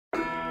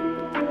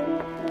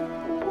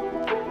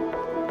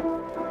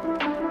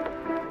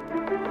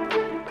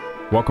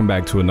Welcome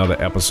back to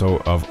another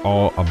episode of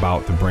All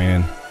About the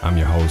Brand. I'm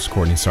your host,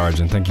 Cortney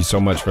Sargent. Thank you so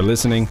much for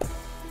listening.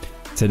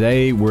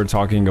 Today, we're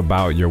talking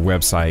about your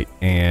website,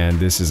 and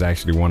this is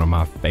actually one of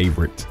my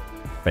favorite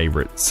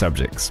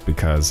subjects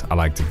because I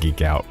like to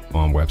geek out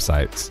on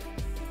websites.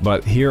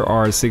 But here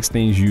are 6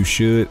 things you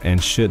should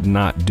and should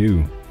not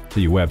do to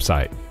your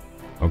website.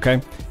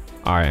 Okay?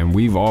 All right, and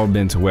we've all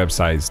been to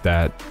websites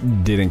that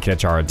didn't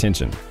catch our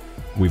attention.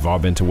 We've all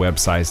been to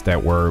websites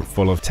that were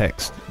full of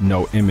text,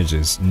 no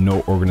images,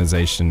 no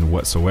organization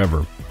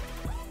whatsoever.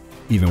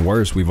 Even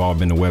worse, we've all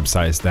been to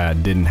websites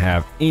that didn't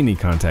have any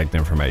contact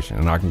information,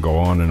 and I can go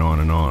on and on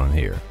and on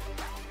here.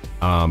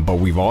 But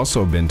we've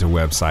also been to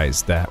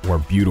websites that were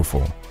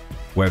beautiful,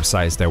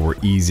 websites that were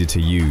easy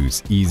to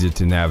use, easy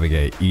to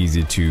navigate,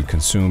 easy to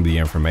consume the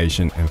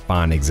information and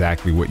find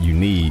exactly what you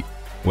need,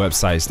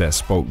 websites that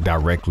spoke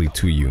directly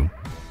to you.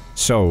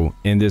 So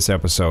in this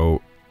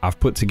episode, I've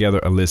put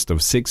together a list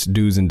of 6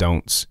 do's and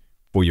don'ts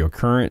for your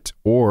current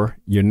or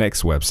your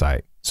next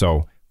website.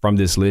 So from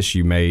this list,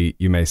 you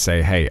may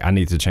say, hey, I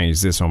need to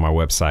change this on my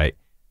website,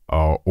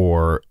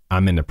 or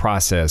I'm in the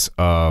process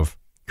of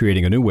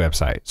creating a new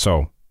website.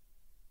 So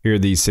here are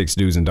these 6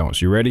 do's and don'ts.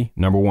 You ready?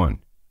 Number 1,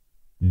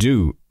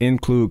 do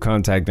include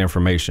contact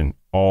information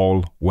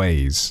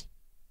always.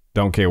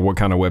 Don't care what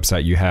kind of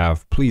website you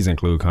have, please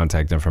include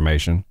contact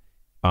information.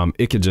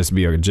 It could just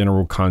be a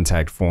general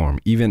contact form.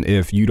 Even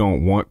if you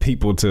don't want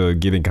people to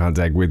get in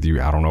contact with you,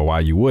 I don't know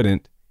why you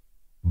wouldn't,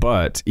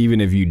 but even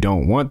if you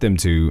don't want them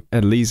to,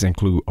 at least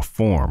include a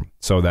form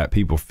so that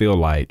people feel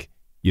like,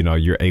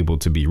 you're able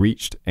to be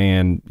reached,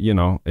 and,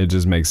 it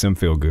just makes them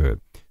feel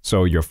good.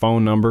 So your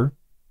phone number,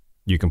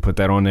 you can put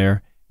that on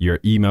there, your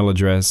email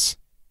address,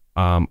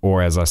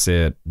 or as I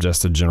said,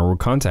 just a general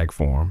contact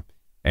form.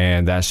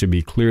 And that should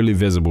be clearly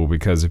visible,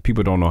 because if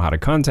people don't know how to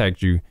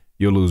contact you,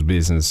 you'll lose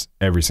business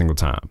every single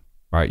time,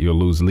 right? You'll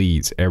lose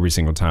leads every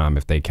single time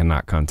if they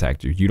cannot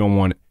contact you. You don't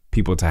want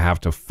people to have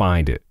to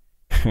find it.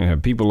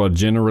 People are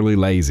generally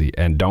lazy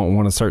and don't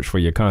want to search for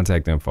your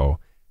contact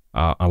info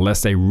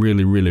unless they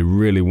really, really,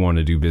 really want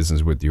to do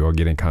business with you or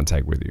get in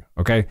contact with you.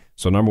 Okay.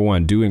 So number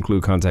 1, do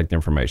include contact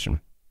information.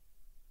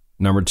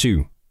 Number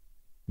 2,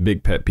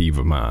 big pet peeve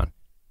of mine.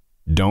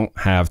 Don't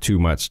have too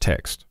much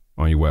text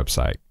on your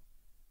website.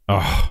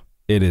 Oh,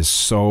 it is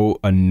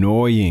so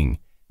annoying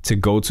to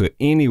go to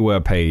any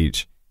web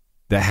page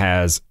that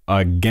has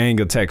a gang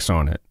of text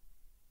on it.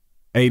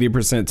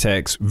 80%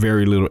 text,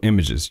 very little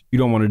images. You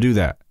don't want to do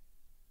that.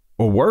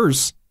 Or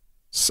worse,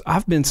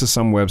 I've been to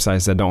some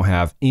websites that don't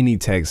have any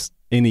text,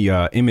 any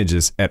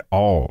images at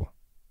all.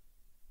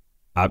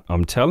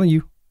 I'm telling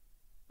you,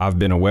 I've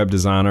been a web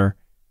designer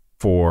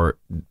for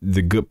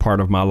the good part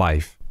of my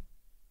life,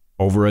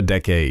 over a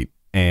decade,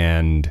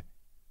 and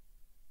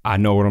I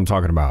know what I'm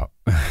talking about.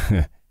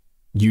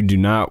 You do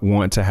not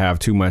want to have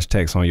too much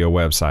text on your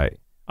website.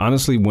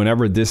 Honestly,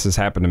 whenever this has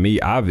happened to me,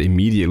 I've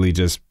immediately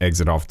just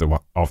exit off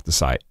the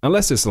site.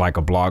 Unless it's like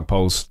a blog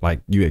post,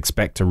 like you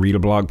expect to read a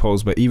blog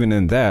post. But even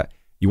in that,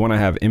 you want to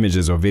have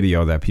images or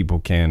video that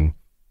people can,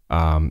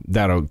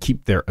 that'll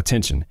keep their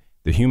attention.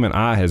 The human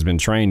eye has been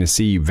trained to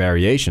see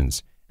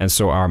variations. And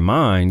so our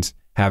minds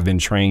have been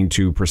trained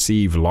to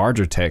perceive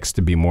larger text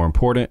to be more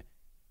important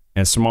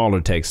and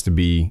smaller text to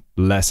be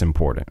less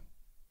important.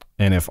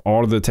 And if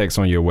all of the text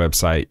on your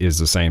website is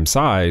the same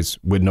size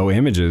with no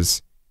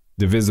images,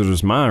 the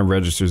visitor's mind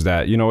registers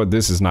that,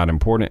 this is not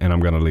important and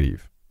I'm going to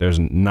leave. There's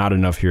not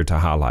enough here to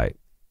highlight.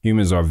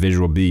 Humans are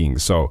visual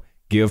beings. So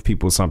give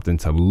people something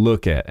to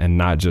look at and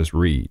not just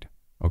read.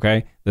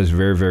 Okay. That's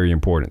very, very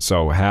important.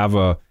 So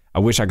I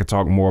wish I could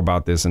talk more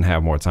about this and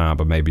have more time,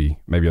 but maybe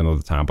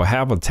another time, but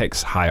have a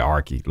text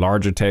hierarchy.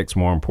 Larger text,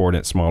 more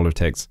important, smaller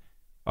text,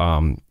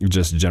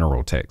 just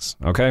general text.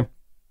 Okay.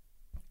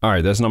 All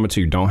right, that's number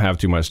 2. Don't have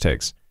too much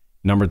text.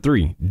 Number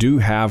 3, do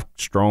have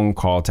strong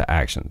call to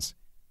actions.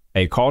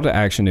 A call to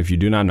action, if you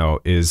do not know,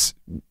 is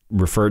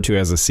referred to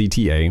as a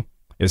CTA.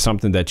 It's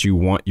something that you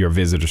want your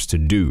visitors to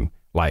do,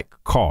 like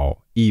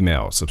call,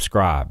 email,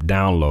 subscribe,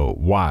 download,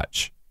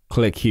 watch,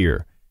 click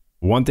here.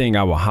 One thing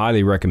I will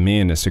highly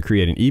recommend is to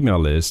create an email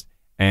list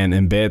and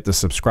embed the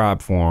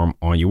subscribe form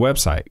on your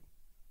website.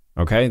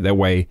 Okay, that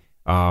way,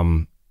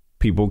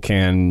 people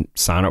can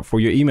sign up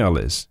for your email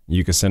list.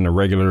 You can send a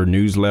regular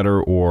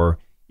newsletter or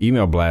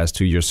email blast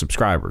to your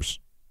subscribers,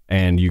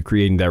 and you're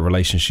creating that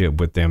relationship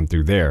with them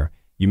through there.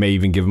 You may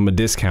even give them a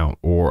discount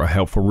or a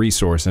helpful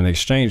resource in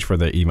exchange for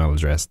their email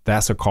address.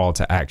 That's a call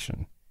to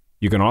action.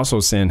 You can also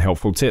send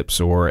helpful tips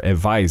or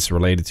advice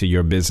related to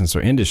your business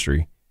or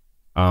industry.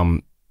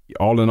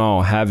 All in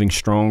all, having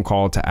strong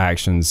call to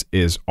actions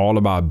is all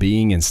about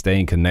being and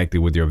staying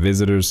connected with your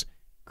visitors,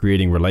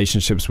 creating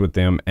relationships with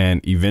them,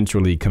 and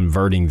eventually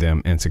converting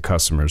them into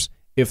customers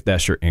if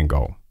that's your end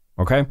goal.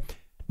 Okay.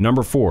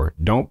 Number 4,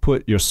 don't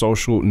put your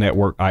social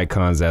network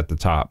icons at the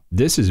top.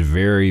 This is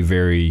very,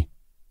 very,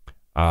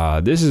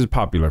 this is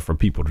popular for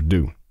people to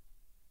do,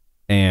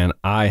 and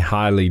I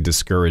highly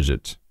discourage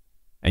it.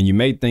 And you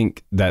may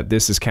think that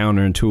this is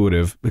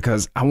counterintuitive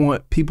because I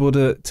want people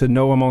to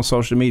know I'm on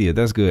social media.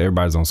 That's good.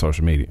 Everybody's on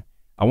social media.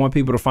 I want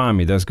people to find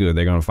me. That's good.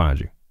 They're going to find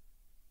you.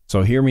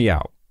 So hear me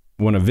out.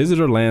 When a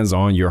visitor lands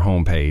on your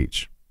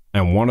homepage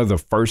and one of the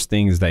first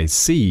things they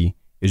see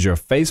is your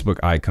Facebook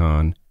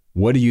icon,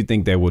 what do you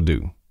think they will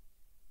do?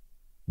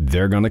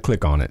 They're going to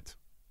click on it.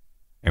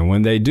 And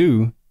when they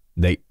do,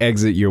 they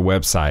exit your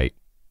website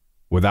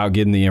without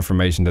getting the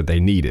information that they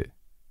needed.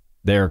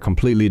 They're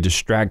completely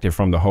distracted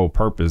from the whole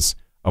purpose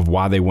of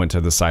why they went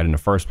to the site in the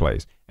first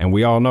place. And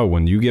we all know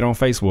when you get on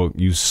Facebook,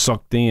 you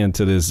sucked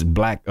into this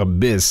black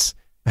abyss,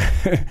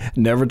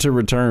 never to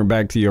return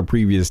back to your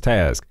previous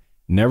task,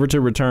 never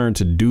to return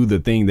to do the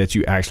thing that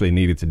you actually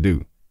needed to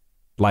do.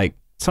 Like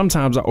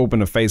sometimes I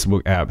open a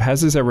Facebook app.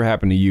 Has this ever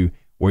happened to you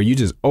where you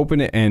just open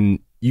it and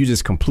you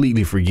just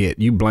completely forget?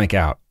 You blank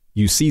out.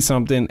 You see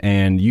something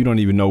and you don't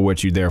even know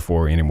what you're there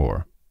for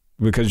anymore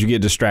because you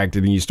get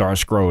distracted and you start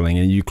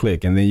scrolling and you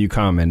click and then you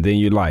comment, then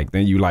you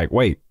like,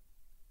 wait,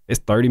 it's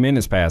 30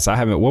 minutes past.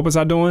 What was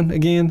I doing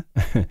again?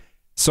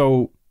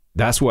 So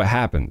that's what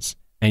happens.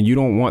 And you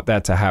don't want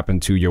that to happen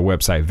to your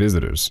website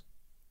visitors.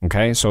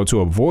 Okay. So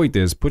to avoid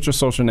this, put your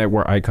social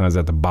network icons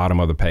at the bottom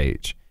of the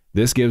page.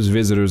 This gives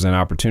visitors an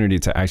opportunity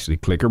to actually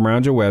click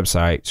around your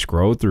website,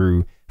 scroll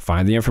through,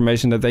 find the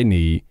information that they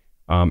need,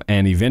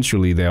 and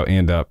eventually they'll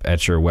end up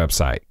at your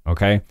website.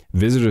 Okay.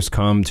 Visitors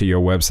come to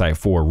your website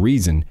for a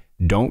reason.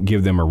 Don't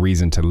give them a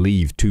reason to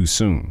leave too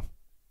soon.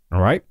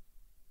 All right.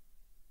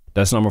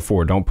 That's number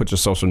 4. Don't put your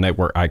social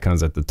network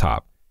icons at the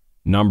top.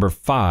 Number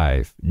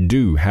 5,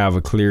 do have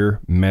a clear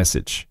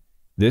message.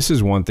 This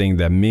is one thing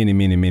that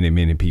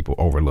many people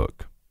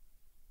overlook.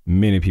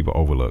 Many people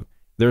overlook.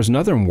 There's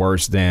nothing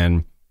worse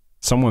than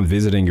someone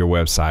visiting your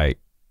website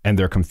and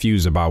they're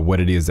confused about what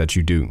it is that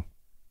you do.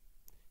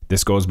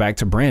 This goes back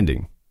to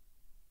branding.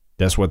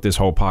 That's what this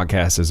whole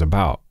podcast is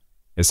about.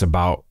 It's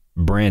about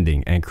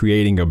branding and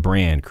creating a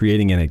brand,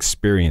 creating an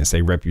experience,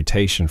 a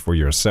reputation for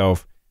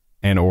yourself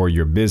and or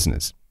your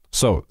business.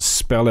 So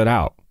spell it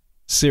out.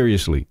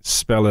 Seriously,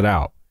 spell it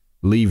out.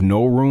 Leave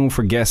no room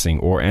for guessing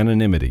or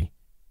anonymity.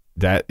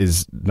 That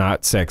is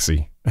not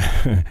sexy.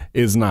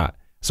 It's not.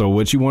 So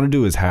what you want to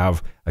do is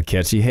have a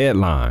catchy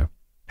headline,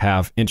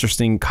 have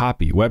interesting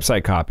copy,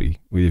 website copy.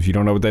 If you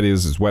don't know what that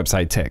is, it's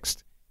website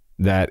text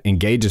that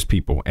engages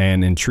people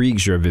and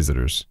intrigues your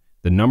visitors.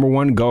 The number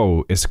one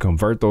goal is to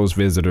convert those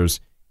visitors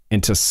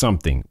into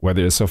something,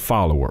 whether it's a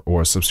follower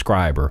or a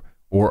subscriber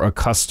or a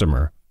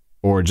customer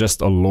or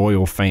just a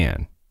loyal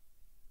fan.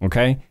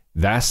 Okay,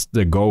 that's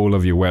the goal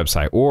of your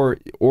website, or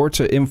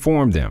to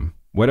inform them.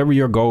 Whatever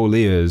your goal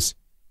is,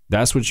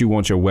 that's what you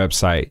want your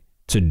website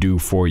to do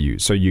for you.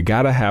 So you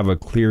got to have a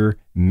clear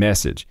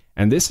message.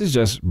 And this is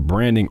just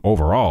branding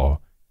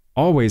overall.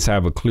 Always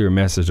have a clear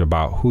message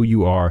about who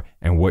you are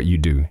and what you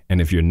do.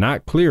 And if you're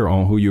not clear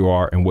on who you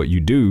are and what you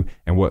do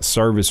and what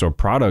service or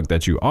product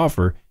that you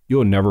offer,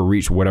 you'll never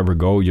reach whatever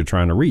goal you're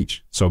trying to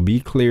reach. So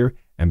be clear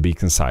and be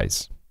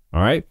concise.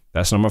 All right,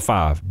 that's number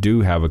 5.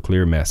 Do have a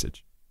clear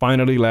message.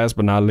 Finally, last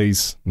but not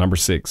least, number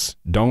 6,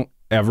 don't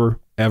ever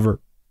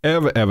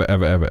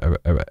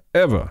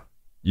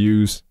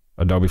use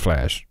Adobe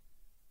Flash.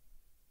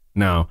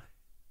 Now,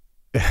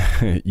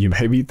 you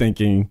may be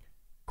thinking,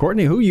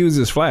 Cortney, who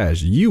uses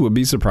Flash? You would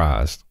be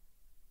surprised.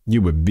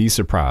 You would be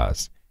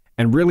surprised.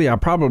 And really, I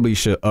probably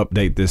should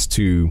update this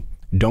to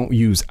don't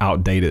use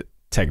outdated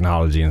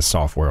technology and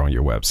software on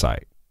your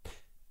website.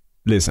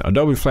 Listen,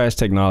 Adobe Flash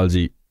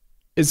technology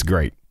is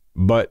great,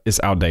 but it's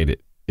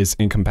outdated. It's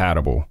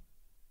incompatible.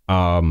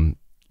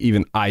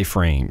 Even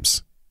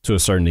iframes to a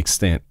certain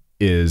extent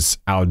is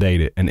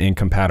outdated and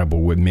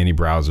incompatible with many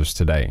browsers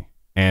today,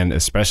 and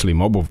especially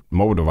mobile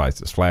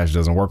devices. Flash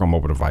doesn't work on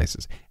mobile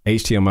devices.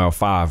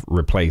 HTML5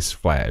 replaced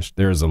Flash.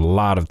 There's a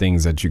lot of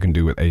things that you can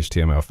do with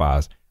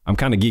HTML5s. I'm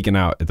kind of geeking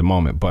out at the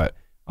moment, but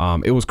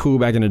it was cool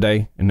back in the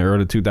day in the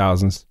early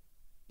 2000s,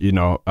 you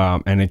know,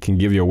 and it can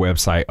give your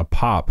website a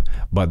pop,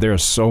 but there are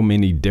so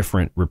many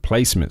different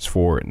replacements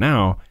for it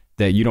now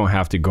that you don't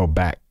have to go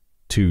back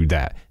to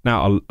that.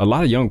 Now, a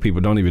lot of young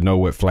people don't even know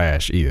what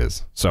Flash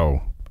is.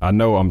 So I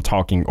know I'm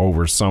talking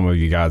over some of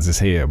you guys'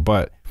 head,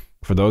 but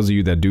for those of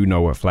you that do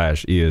know what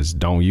Flash is,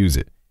 don't use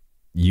it.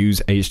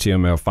 Use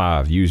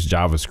HTML5, use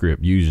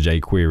JavaScript, use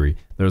jQuery.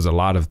 There's a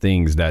lot of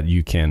things that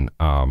you can,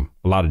 a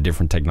lot of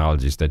different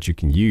technologies that you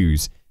can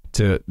use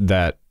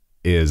that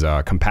is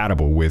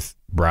compatible with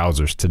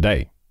browsers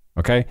today.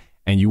 Okay.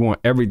 And you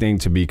want everything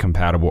to be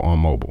compatible on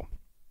mobile.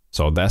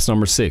 So that's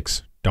number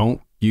 6.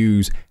 Don't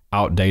use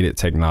outdated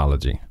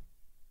technology.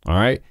 All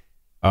right.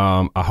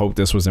 I hope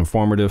this was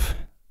informative.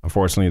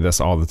 Unfortunately,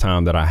 that's all the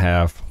time that I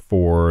have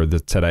for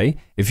today.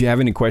 If you have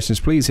any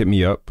questions, please hit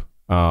me up.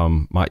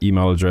 My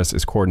email address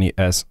is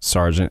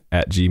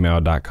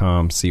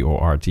CortneySSargent@gmail.com.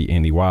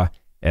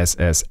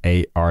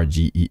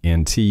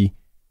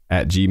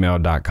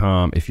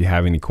 CortneySSargent@gmail.com. If you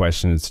have any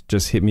questions,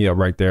 just hit me up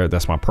right there.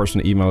 That's my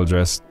personal email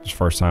address. It's the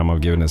first time I'm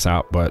giving this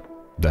out, but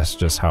that's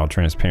just how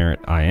transparent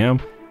I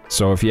am.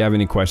 So if you have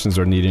any questions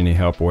or need any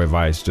help or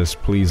advice, just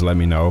please let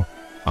me know.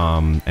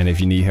 And if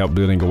you need help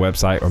building a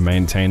website or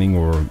maintaining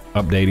or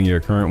updating your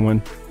current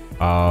one,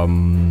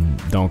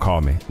 don't call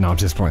me. No, I'm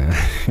just playing.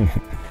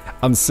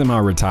 I'm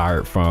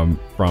semi-retired from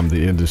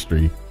the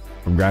industry,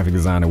 from graphic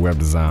design and web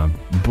design,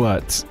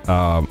 but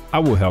I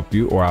will help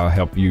you, or I'll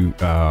help you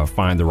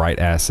find the right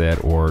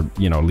asset, or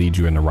lead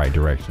you in the right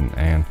direction.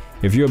 And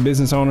if you're a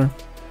business owner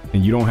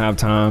and you don't have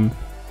time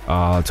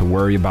to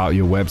worry about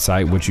your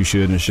website, what you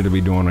should and shouldn't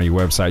be doing on your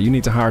website, you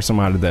need to hire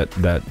somebody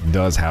that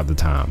does have the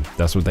time.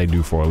 That's what they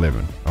do for a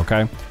living.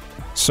 Okay,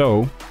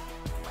 so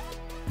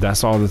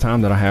that's all the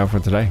time that I have for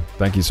today.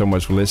 Thank you so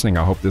much for listening.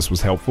 I hope this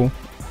was helpful.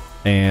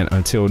 And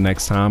until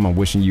next time, I'm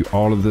wishing you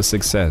all of the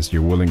success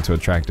you're willing to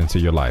attract into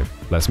your life.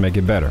 Let's make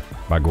it better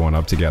by going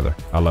up together.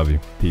 I love you.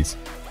 Peace.